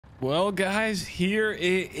Well, guys, here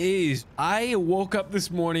it is. I woke up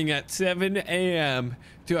this morning at 7 a.m.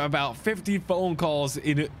 to about 50 phone calls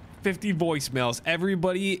in 50 voicemails.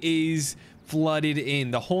 Everybody is flooded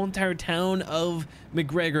in. The whole entire town of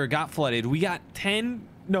McGregor got flooded. We got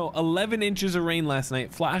 11 inches of rain last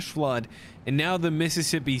night, flash flood, and now the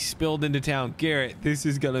Mississippi spilled into town. Garrett, this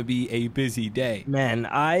is gonna be a busy day. Man,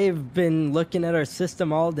 I've been looking at our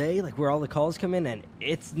system all day, like where all the calls come in, and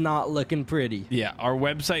it's not looking pretty. Yeah, our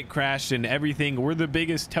website crashed and everything. We're the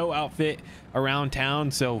biggest tow outfit around town,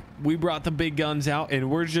 so we brought the big guns out, and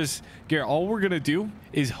we're just, Garrett, all we're gonna do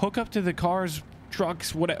is hook up to the cars,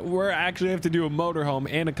 trucks, we're actually have to do a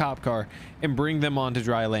motorhome and a cop car and bring them onto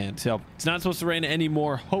dry land. So it's not supposed to rain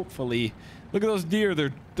anymore, hopefully. Look at those deer,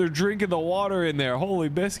 they're drinking the water in there. Holy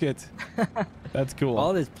biscuits. That's cool.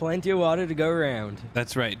 Oh, there's plenty of water to go around.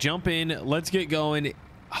 That's right. Jump in, let's get going.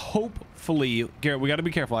 Hopefully, Garrett, we got to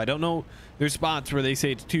be careful. I don't know, there's spots where they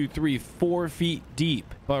say it's 2, 3, 4 feet deep,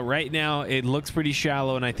 but right now it looks pretty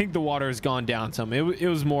shallow, and I think the water has gone down some. It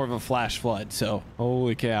was more of a flash flood, so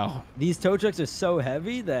holy cow. These tow trucks are so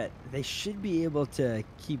heavy that they should be able to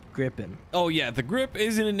keep gripping. Oh yeah, the grip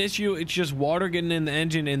isn't an issue. It's just water getting in the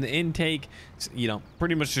engine and the intake, you know,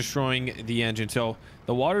 pretty much destroying the engine. So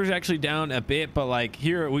the water's actually down a bit, but like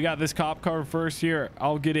here we got this cop car first. Here,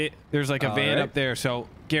 I'll get it. There's like a van up there. So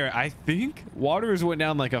Garrett, I think waters went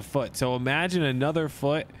down like a foot, so imagine another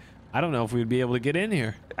foot. I don't know if we'd be able to get in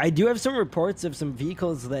here. I do have some reports of some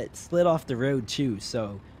vehicles that slid off the road too,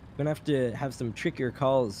 so we're gonna have some trickier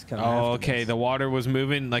calls coming. Oh, okay. The water was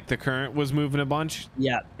moving, like the current was moving a bunch.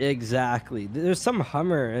 Yeah, exactly. There's some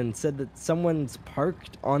Hummer and said that someone's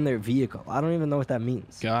parked on their vehicle. I don't even know what that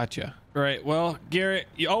means. Gotcha. All right, well, Garrett,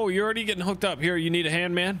 oh, you're already getting hooked up here. You need a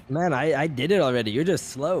hand, man? Man, I did it already. You're just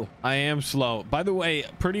slow. I am slow. By the way,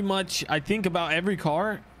 pretty much, I think about every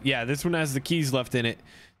car. Yeah, this one has the keys left in it.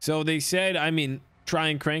 So they said, I mean, try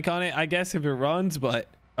and crank on it, I guess, if it runs, but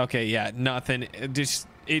okay, yeah, nothing.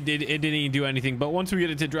 It didn't even do anything. But once we get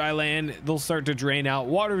it to dry land, they'll start to drain out.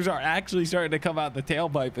 Waters are actually starting to come out the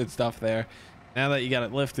tailpipe and stuff there, now that you got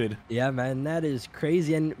it lifted. Yeah, man, that is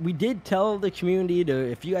crazy. And we did tell the community to,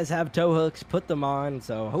 if you guys have tow hooks, put them on.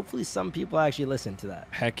 So hopefully some people actually listen to that.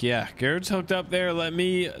 Heck yeah. Garrett's hooked up there. Let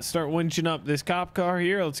me start winching up this cop car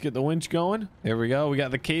here. Let's get the winch going. There we go. We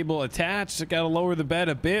got the cable attached. I got to lower the bed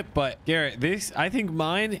a bit. But Garrett, this, I think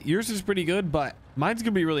yours is pretty good, but mine's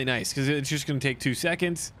gonna be really nice because it's just gonna take 2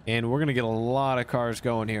 seconds and we're gonna get a lot of cars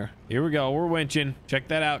going here. Here we go. We're winching. Check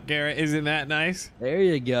that out, Garrett. Isn't that nice? There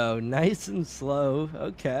you go. Nice and slow.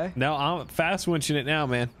 Okay. No, I'm fast winching it now,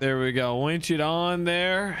 man. There we go. Winch it on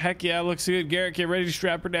there. Heck yeah, looks good. Garrett, get ready to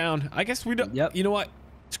strap her down. I guess we don't. Yep. You know what?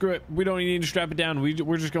 Screw it. We don't even need to strap it down.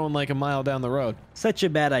 We're just going like a mile down the road. Such a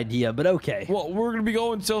bad idea, but okay. Well, we're gonna be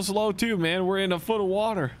going so slow too, man. We're in a foot of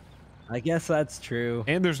water. I guess that's true.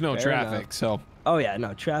 And there's no traffic, enough. so. Oh yeah,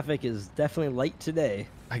 no, traffic is definitely light today.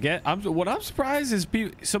 What I'm surprised is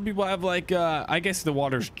some people have like, I guess the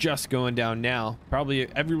water's just going down now. Probably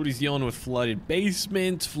everybody's dealing with flooded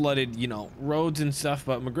basements, flooded, you know, roads and stuff.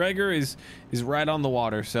 But McGregor is right on the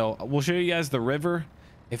water. So we'll show you guys the river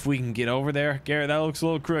if we can get over there. Garrett, that looks a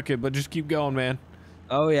little crooked, but just keep going, man.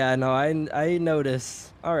 Oh yeah, no, I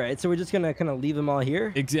notice. All right, so we're just gonna kind of leave them all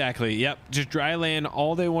here. Exactly. Yep. Just dry land.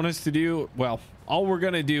 All they want us to do, well, all we're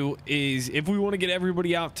gonna do is, if we want to get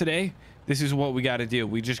everybody out today, this is what we got to do.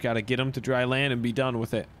 We just got to get them to dry land and be done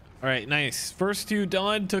with it. All right, nice. First 2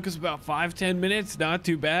 done. Took us about 5-10 minutes. Not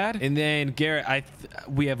too bad. And then Garrett,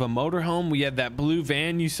 we have a motorhome. We have that blue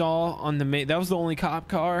van you saw on the main. That was the only cop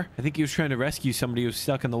car. I think he was trying to rescue somebody who was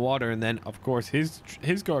stuck in the water, and then of course his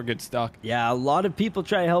car gets stuck. Yeah, a lot of people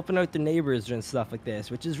try helping out the neighbors and stuff like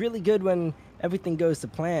this, which is really good when everything goes to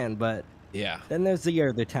plan. But yeah, then there's the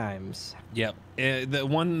other times. Yep. The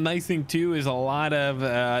one nice thing too is a lot of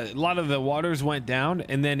the waters went down,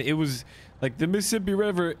 and then it was like the Mississippi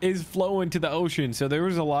River is flowing to the ocean, so there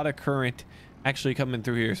was a lot of current actually coming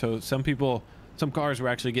through here. So some cars were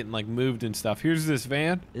actually getting like moved and stuff. Here's this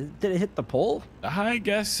van. Did it hit the pole? I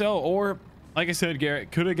guess so. Or like I said,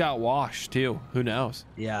 Garrett, could have got washed too. Who knows?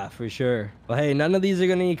 Yeah, for sure. Well, hey, none of these are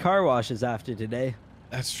gonna need car washes after today.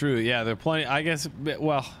 That's true. Yeah, they're plenty. I guess.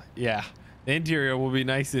 Well, yeah, the interior will be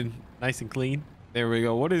nice and clean. There we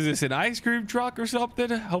go. What is this? An ice cream truck or something?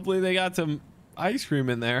 Hopefully they got some ice cream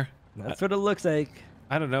in there. That's what it looks like.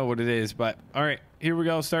 I don't know what it is, but all right, here we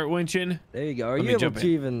go. Start winching. There you go. Are you able to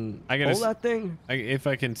even pull that thing? If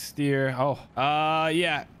I can steer. Oh,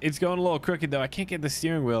 yeah, it's going a little crooked though. I can't get the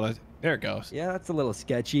steering wheel. There it goes. Yeah, that's a little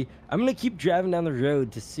sketchy. I'm gonna keep driving down the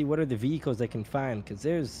road to see what are the vehicles I can find, because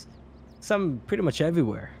there's some pretty much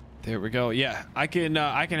everywhere. There we go. Yeah, I can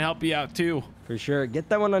help you out too. For sure. Get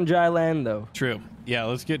that one on dry land, though. True. Yeah,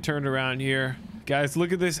 let's get turned around here. Guys,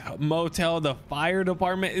 look at this motel. The fire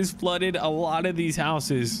department is flooded. A lot of these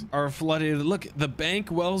houses are flooded. Look, the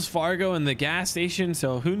bank, Wells Fargo, and the gas station.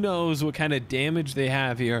 So who knows what kind of damage they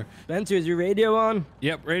have here. Spencer, is your radio on?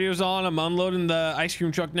 Yep, radio's on. I'm unloading the ice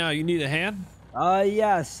cream truck now. You need a hand?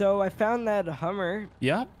 Yeah, so I found that Hummer.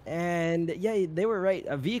 Yep. And yeah, they were right.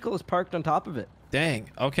 A vehicle is parked on top of it.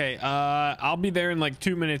 Dang. Okay, I'll be there in like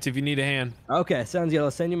 2 minutes if you need a hand. Okay, sounds good.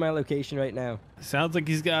 I'll send you my location right now. Sounds like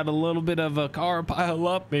he's got a little bit of a car pile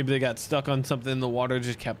up. Maybe they got stuck on something. The water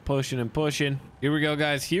just kept pushing and pushing. Here we go,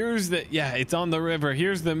 guys. Here's the, yeah, it's on the river.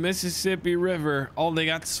 Here's the Mississippi River. Oh, they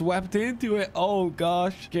got swept into it. Oh,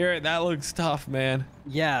 gosh. Garrett, that looks tough, man.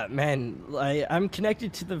 Yeah, man. I'm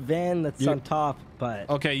connected to the van that's on top, but...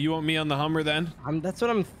 Okay, you want me on the Hummer then? That's what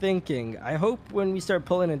I'm thinking. I hope when we start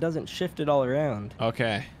pulling, it doesn't shift it all around.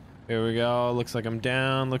 Okay. Here we go. Looks like I'm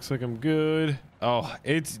down. Looks like I'm good. Oh,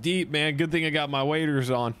 it's deep, man. Good thing I got my waders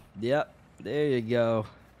on. Yep. There you go.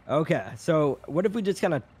 Okay, so what if we just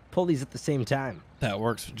kind of pull these at the same time? That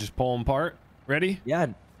works. Just pull them apart. Ready? Yeah,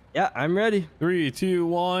 I'm ready. 3, 2,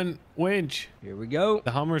 1, winch. Here we go.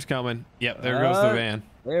 The Hummer's coming. Yep, there goes the van.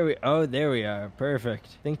 There we are. Perfect.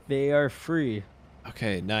 I think they are free.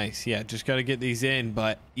 Okay, nice. Yeah, just got to get these in.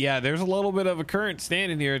 But yeah, there's a little bit of a current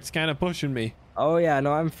standing here. It's kind of pushing me. Oh, yeah.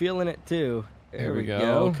 No, I'm feeling it too. There we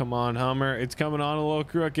go. Come on, Hummer. It's coming on a little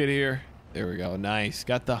crooked here. There we go. Nice.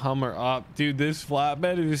 Got the Hummer up. Dude, this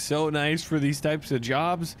flatbed is so nice for these types of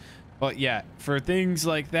jobs. But yeah, for things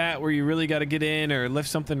like that where you really got to get in or lift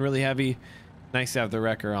something really heavy, nice to have the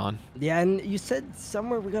wrecker on. Yeah, and you said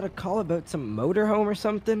somewhere we got a call about some motorhome or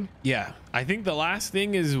something? Yeah, I think the last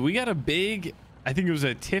thing is we got a big, I think it was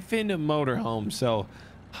a Tiffin motorhome. So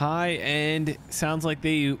high end. Sounds like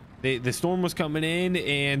the storm was coming in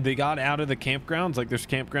and they got out of the campgrounds. Like there's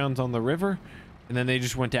campgrounds on the river. And then they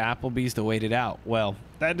just went to Applebee's to wait it out. Well,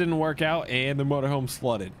 that didn't work out and the motorhome's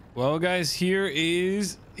flooded. Well, guys,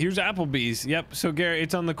 here's Applebee's. Yep. So, Garrett,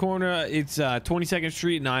 it's on the corner. It's 22nd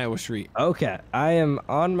Street and Iowa Street. Okay. I am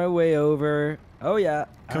on my way over. Oh, yeah.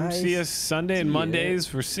 Come see us Sunday and Mondays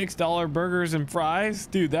for $6 burgers and fries.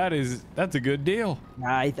 Dude, that's a good deal.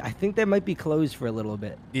 I think they might be closed for a little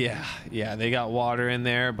bit. Yeah. They got water in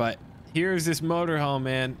there. But here's this motorhome,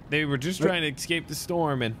 man. They were just trying to escape the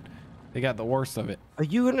storm and they got the worst of it. Are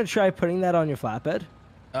you going to try putting that on your flatbed?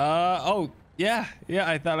 Oh, yeah,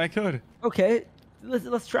 I thought I could. Okay,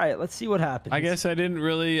 let's try it. Let's see what happens. I guess I didn't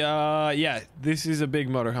really, yeah, this is a big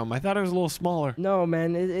motorhome. I thought it was a little smaller. No,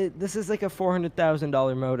 man, this is like a $400,000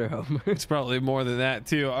 motorhome. It's probably more than that,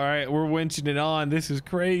 too. All right, we're winching it on. This is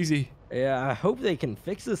crazy. Yeah, I hope they can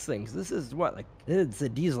fix this thing. 'Cause this is what, like, it's a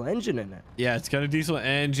diesel engine in it. Yeah, it's got a diesel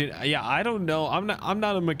engine. Yeah, I don't know. I'm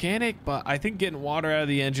not a mechanic, but I think getting water out of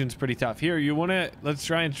the engine's pretty tough. Here, let's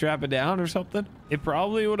try and strap it down or something. It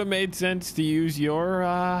probably would have made sense to use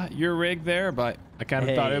your rig there, but I kind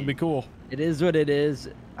of thought it would be cool. It is what it is.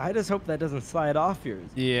 I just hope that doesn't slide off yours.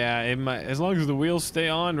 Yeah, it might, as long as the wheels stay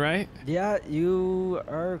on, right? Yeah, you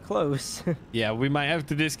are close. Yeah, we might have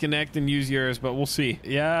to disconnect and use yours, but we'll see.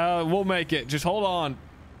 Yeah, we'll make it. Just hold on.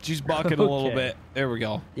 She's bucking a little bit. There we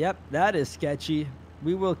go. Yep, that is sketchy.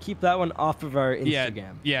 We will keep that one off of our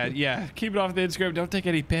Instagram. Yeah. Keep it off the Instagram. Don't take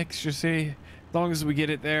any pics. Just see, as long as we get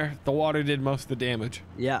it there. The water did most of the damage.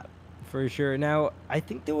 Yeah, for sure. Now, I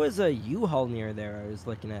think there was a U-Haul near there I was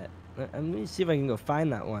looking at. Let me see if I can go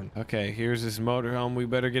find that one. Okay, here's this motorhome. We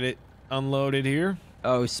better get it unloaded here.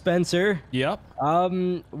 Oh, Spencer. Yep.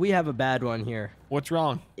 We have a bad one here. What's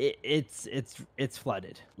wrong? It's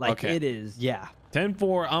flooded. Like, okay. It is. Yeah.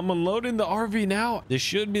 10-4. I'm unloading the RV now. This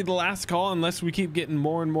should be the last call unless we keep getting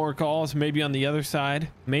more and more calls. Maybe on the other side.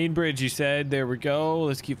 Main bridge, you said. There we go.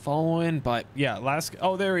 Let's keep following. But yeah,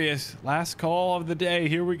 oh, there he is. Last call of the day.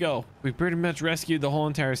 Here we go. We pretty much rescued the whole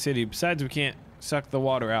entire city. Besides, we can't suck the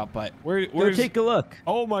water out, but go take a look.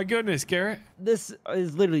 Oh my goodness, Garrett. This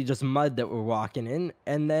is literally just mud that we're walking in,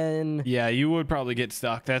 and then yeah, you would probably get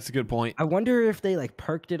stuck. That's a good point. I wonder if they like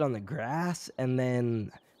parked it on the grass, and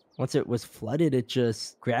then once it was flooded, it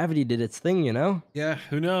just gravity did its thing, you know? Yeah,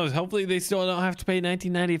 who knows? Hopefully they still don't have to pay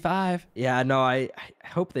 $19.95. Yeah, no, I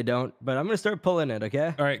hope they don't, but I'm gonna start pulling it,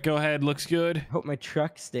 okay? All right, go ahead. Looks good. Hope my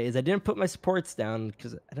truck stays. I didn't put my supports down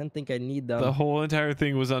because I didn't think I need them. The whole entire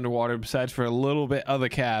thing was underwater besides for a little bit of the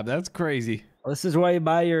cab. That's crazy. Well, this is why you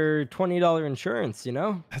buy your $20 insurance, you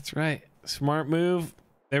know? That's right. Smart move.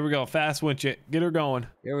 There we go. Fast winch it. Get her going.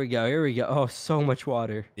 Here we go. Here we go. Oh, so much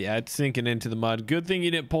water. Yeah, it's sinking into the mud. Good thing you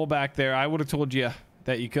didn't pull back there. I would have told you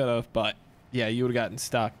that you could have, but Yeah, you would have gotten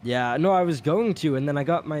stuck. Yeah, no, I was going to, and then I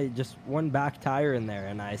got my just one back tire in there,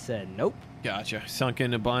 and I said, nope. Gotcha. Sunk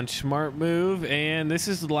in a bunch. Smart move. And this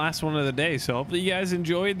is the last one of the day. So hopefully you guys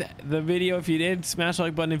enjoyed the video. If you did, smash the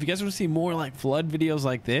like button. If you guys want to see more like flood videos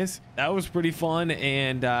like this, that was pretty fun,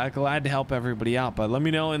 and glad to help everybody out. But let me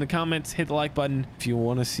know in the comments. Hit the like button if you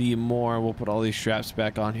want to see more. We'll put all these straps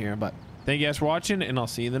back on here. But thank you guys for watching, and I'll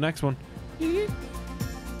see you in the next one.